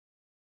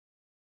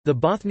The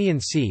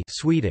Bothnian Sea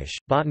Swedish,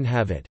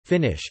 Bottenhavet,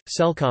 Finnish,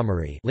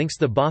 Selkämeri links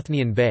the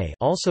Bothnian Bay,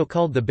 also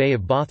called the Bay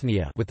of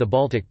Bothnia, with the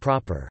Baltic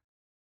proper.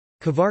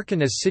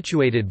 Kvarken is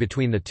situated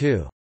between the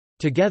two.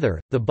 Together,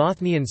 the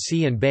Bothnian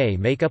Sea and Bay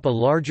make up a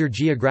larger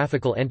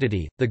geographical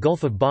entity, the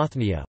Gulf of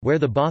Bothnia, where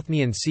the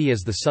Bothnian Sea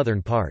is the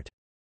southern part.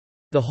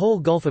 The whole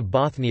Gulf of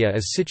Bothnia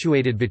is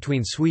situated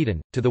between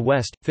Sweden, to the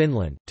west,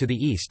 Finland, to the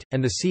east,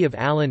 and the Sea of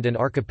Åland and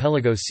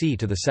Archipelago Sea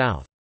to the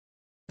south.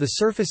 The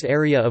surface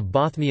area of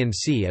Bothnian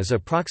Sea is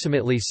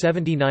approximately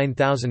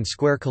 79,000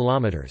 square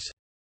kilometers.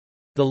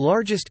 The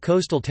largest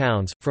coastal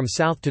towns, from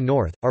south to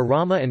north, are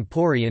Rama and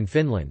Pori in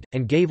Finland,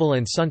 and Gävle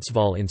and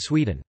Sundsvall in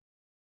Sweden.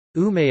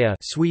 Umeå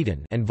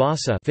Sweden and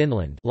Vasa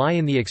Finland lie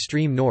in the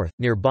extreme north,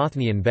 near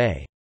Bothnian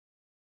Bay.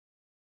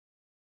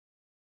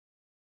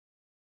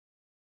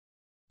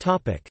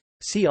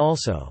 See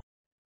also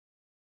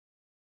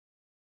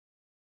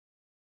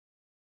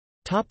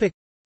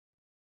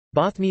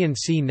Bothnian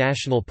Sea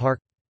National Park.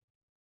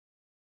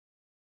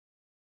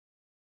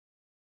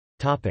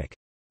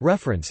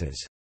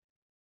 References.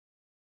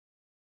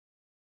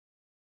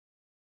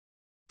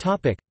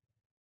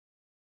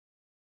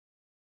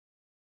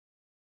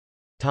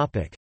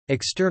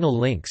 External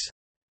links.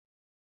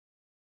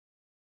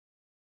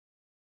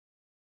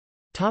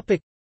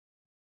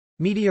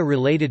 Media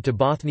related to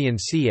Bothnian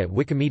Sea at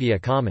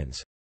Wikimedia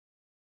Commons.